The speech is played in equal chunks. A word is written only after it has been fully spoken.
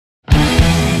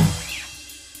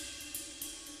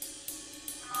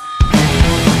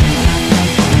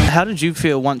how did you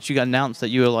feel once you got announced that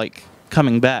you were like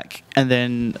coming back, and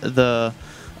then the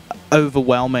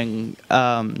overwhelming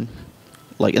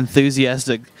like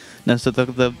enthusiasticness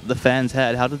that the fans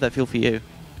had? How did that feel for you?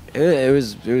 It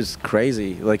was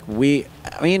crazy. Like we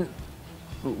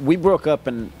broke up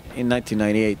in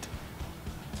 1998,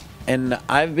 and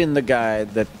I've been the guy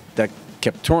that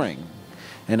kept touring,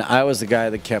 and I was the guy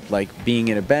that kept like being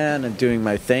in a band and doing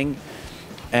my thing,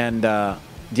 and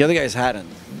the other guys hadn't.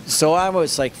 So I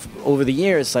was like, over the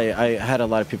years, I had a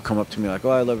lot of people come up to me like,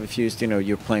 oh, I love Refused, you know,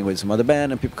 you're playing with some other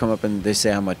band, and people come up and they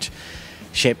say how much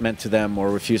Shape meant to them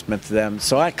or Refused meant to them.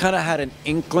 So I kind of had an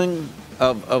inkling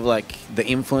of like the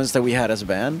influence that we had as a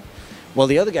band. Well,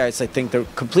 the other guys, I think they're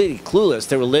completely clueless.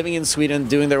 They were living in Sweden,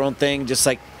 doing their own thing, just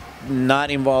like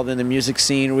not involved in the music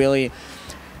scene really.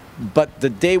 But the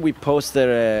day we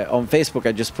posted on Facebook,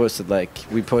 I just posted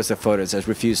we posted photos as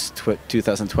Refused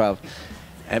 2012.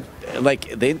 And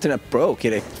like the internet broke.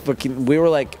 We were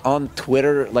like on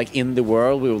Twitter, like in the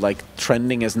world, we were like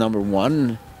trending as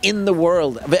 #1 in the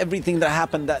world of everything that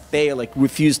happened that day. Like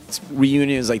Refused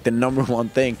reunion is like the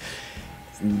 #1 thing.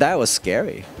 That was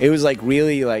scary. It was like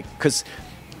really like, cause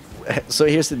so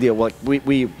here's the deal. Like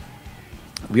we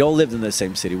all lived in the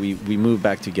same city. We moved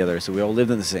back together, so we all lived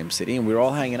in the same city, and we were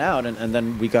all hanging out. And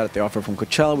then we got the offer from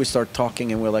Coachella. We started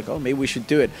talking, and we we're like, oh, maybe we should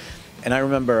do it. And I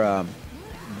remember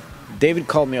David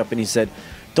called me up and he said,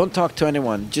 don't talk to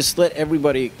anyone. Just let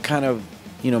everybody kind of,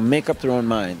 you know, make up their own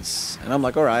minds. And I'm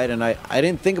like, all right. And I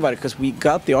didn't think about it because we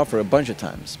got the offer a bunch of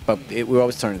times, but we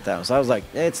always turned it down. So I was like,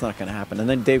 it's not going to happen. And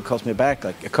then Dave calls me back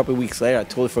like a couple of weeks later. I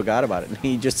totally forgot about it. And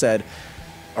he just said,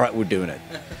 all right, we're doing it.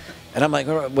 And I'm like,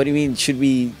 all right, what do you mean? Should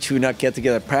we not get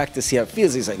together, practice, see how it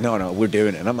feels? He's like, no, we're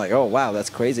doing it. And I'm like, oh, wow, that's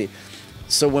crazy.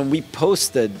 So when we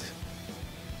posted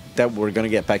that we're going to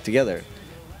get back together,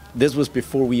 this was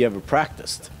before we ever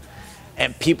practiced,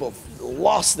 and people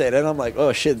lost it. And I'm like,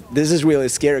 oh shit, this is really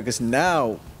scary, because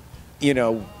now, you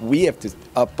know, we have to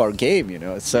up our game, you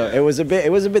know. So it was a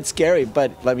bit scary,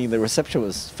 but I mean the reception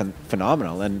was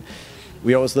phenomenal. And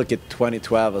we always look at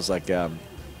 2012 as like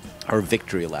our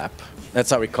victory lap. That's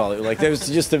how we call it. Like there was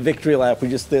just a victory lap. We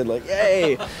just did like,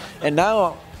 yay. And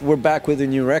now we're back with a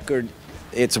new record.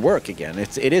 It's work again.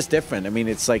 It is different. I mean,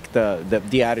 it's like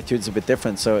the attitude's a bit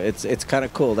different. So it's kind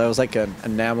of cool. That was like an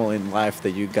enamel in life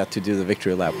that you got to do the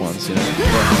victory lap once, you know.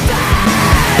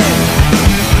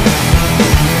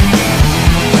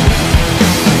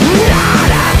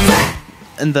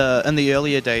 In the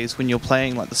earlier days when you're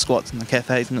playing like the squats and the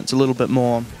cafes, and it's a little bit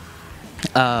more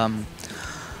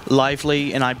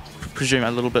lively, and I presume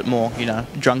a little bit more, you know,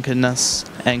 drunkenness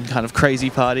and kind of crazy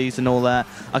parties and all that.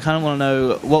 I kind of want to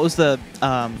know what was the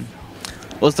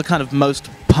kind of most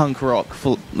punk rock,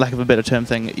 for lack of a better term,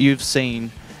 thing you've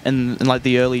seen in like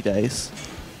the early days?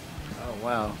 Oh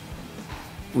wow!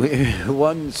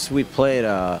 Once we played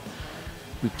like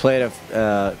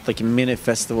a mini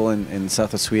festival in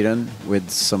south of Sweden with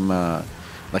some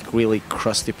like really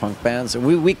crusty punk bands.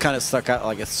 We kind of stuck out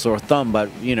like a sore thumb, but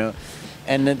you know.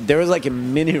 And then there was like a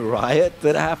mini riot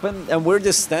that happened, and we're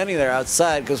just standing there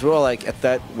outside because we're all like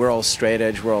we're all straight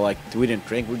edge, we're all like, we didn't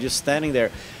drink, we're just standing there,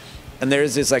 and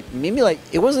there's this like maybe like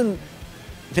 8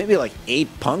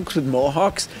 punks with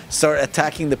mohawks start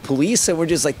attacking the police, and we're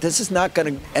just like, this is not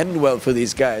gonna end well for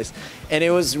these guys. And it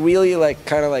was really like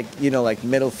kind of like, you know, like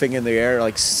middle finger in the air,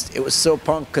 like it was so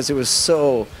punk because it was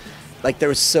so. Like they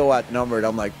were so outnumbered.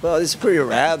 I'm like, well, this is pretty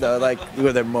rad though. Like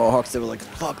with their mohawks, they were like,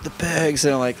 fuck the pigs,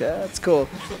 and I'm like, yeah, that's cool.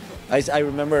 I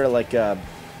remember like a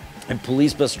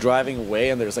police bus driving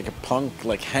away, and there's like a punk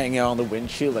like hanging out on the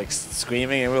windshield, like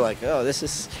screaming, and we're like, oh, this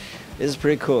is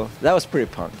pretty cool. That was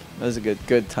pretty punk. That was a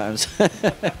good times.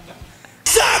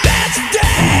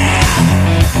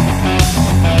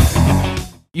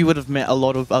 You would have met a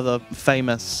lot of other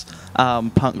famous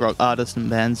punk rock artists and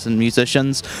bands and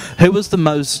musicians. Who was the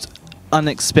most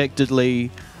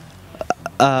unexpectedly,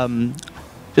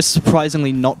 just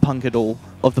surprisingly not punk at all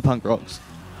of the punk rocks?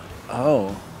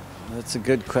 Oh, that's a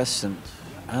good question.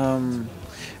 I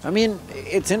mean,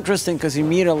 it's interesting because you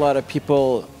meet a lot of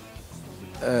people.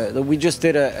 We just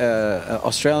did a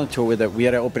Australian tour with we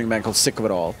had an opening band called Sick of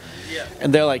It All,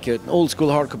 and they're like an old school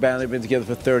hardcore band. They've been together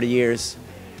for 30 years,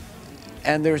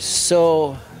 and they're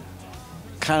so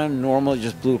kind of normal,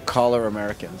 just blue collar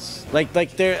Americans. Like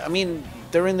they're, I mean,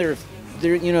 they're in they're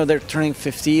you know, they're turning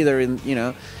 50. They're in, you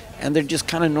know, and they're just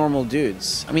kind of normal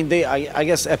dudes. I mean, I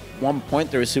guess at one point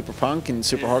they were super punk and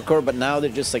super hardcore, but now they're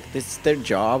just like, this is their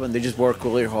job and they just work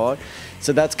really hard.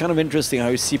 So that's kind of interesting how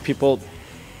you see people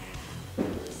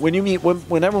when you meet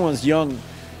when everyone's young.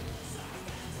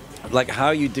 like how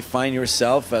you define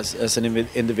yourself as an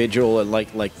individual, and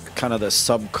like kind of the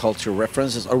subculture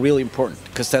references are really important,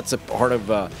 because that's a part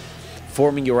of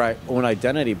forming your own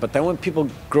identity. But then when people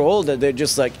grow older, they're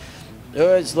just like,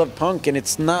 oh, I just love punk, and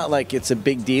it's not like it's a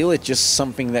big deal. It's just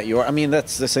something that you are. I mean,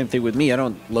 that's the same thing with me. I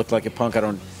don't look like a punk. I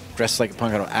don't dress like a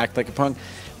punk. I don't act like a punk.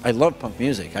 I love punk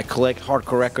music. I collect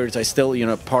hardcore records. I still,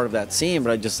 part of that scene.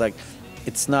 But I just like,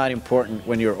 it's not important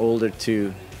when you're older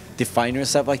to define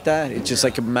yourself like that. It's just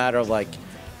like a matter of like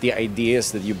the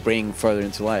ideas that you bring further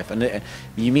into life, and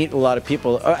you meet a lot of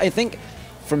people. I think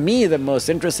for me the most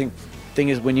interesting thing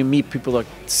is when you meet people that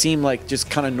seem like just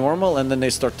kind of normal, and then they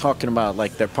start talking about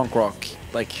like their punk rock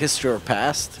like history or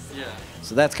past. Yeah.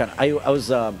 So that's kind of I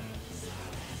was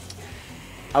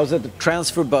at the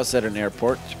transfer bus at an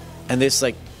airport, and this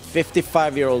like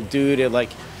 55-year-old dude had like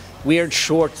weird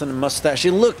shorts and a mustache.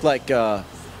 He looked like a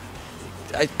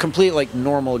complete like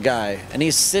normal guy, and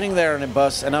he's sitting there in a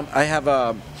bus, and I have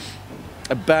a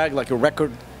bag, like a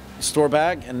record store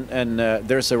bag, and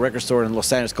there's a record store in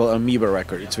Los Angeles called Amoeba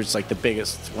Records, which is like the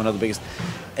biggest, one of the biggest.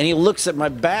 And he looks at my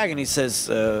bag and he says,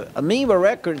 Amoeba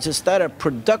Records, is that a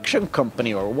production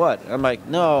company or what? I'm like,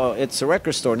 no, it's a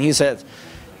record store. And he says,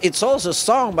 it's also a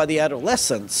song by the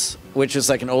Adolescents, which is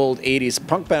like an old 80s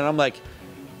punk band. I'm like,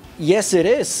 yes, it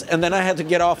is. And then I had to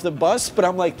get off the bus, but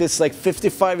I'm like this like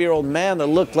 55-year-old man that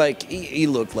looked like, he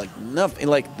looked like nothing,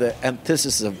 like the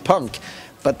antithesis of punk.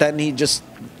 But then he just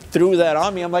threw that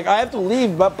on me. I'm like, I have to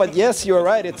leave, but yes, you're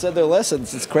right. It's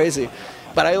Adolescents. It's crazy.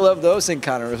 But I love those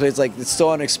encounters. It's like, it's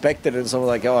so unexpected, and someone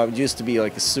like, oh, I used to be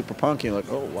like a super punk. And you're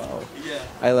like, oh, wow. Yeah.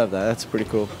 I love that. That's pretty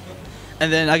cool.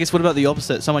 And then I guess what about the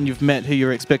opposite? Someone you've met who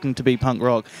you're expecting to be punk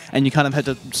rock, and you kind of had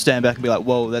to stand back and be like,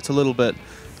 whoa, it's a little bit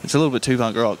too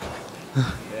punk rock. Yeah.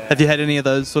 Have you had any of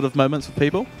those sort of moments with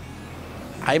people?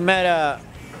 I met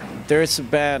there's a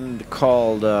band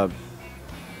called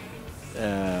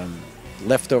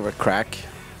Leftover Crack.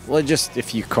 Well, just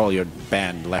if you call your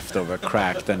band Leftover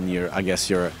Crack, then I guess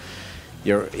you're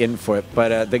in for it.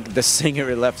 But the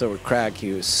singer in Leftover Crack,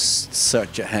 he was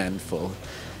such a handful.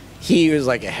 He was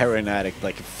like a heroin addict,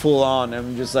 like full on.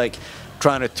 I'm just like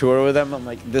trying to tour with him. I'm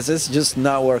like, this is just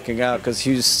not working out, because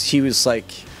he was like,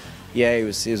 yeah, he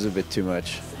was a bit too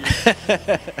much.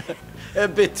 A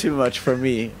bit too much for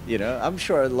me, I'm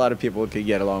sure a lot of people could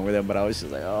get along with him, but I was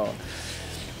just like, oh,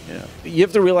 you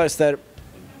have to realize that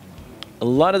a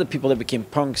lot of the people that became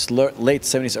punks late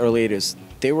 70s, early 80s,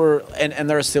 they were, and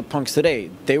there are still punks today,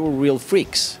 they were real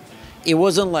freaks. It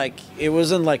wasn't like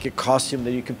a costume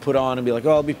that you could put on and be like,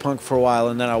 oh, I'll be punk for a while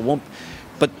and then I won't.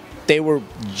 But they were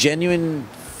genuine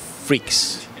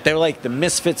freaks. They were like the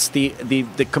misfits, the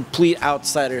complete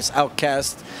outsiders,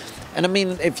 outcasts. And I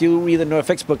mean, if you read the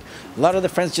NoFX book, a lot of the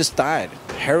friends just died,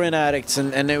 heroin addicts,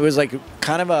 and it was like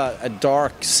kind of a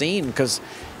dark scene, because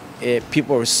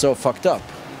people were so fucked up.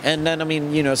 And then, I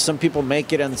mean, some people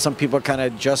make it, and some people kind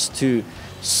of adjust to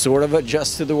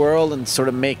the world and sort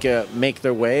of make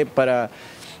their way. But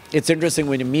it's interesting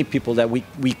when you meet people that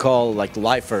we call like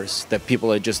lifers, that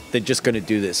people are they're just going to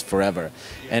do this forever.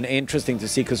 And interesting to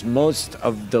see, because most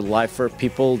of the lifer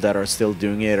people that are still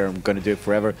doing it are going to do it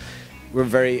forever.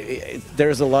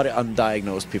 There's a lot of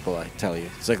undiagnosed people, I tell you.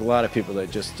 It's like a lot of people that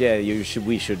just,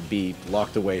 we should be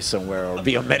locked away somewhere or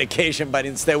be on medication, but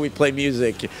instead we play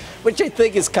music, which I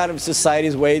think is kind of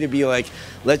society's way to be like,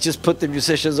 let's just put the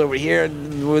musicians over here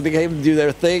and they can do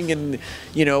their thing, and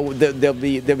they'll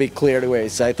be cleared away.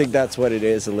 So I think that's what it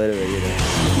is a little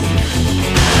bit.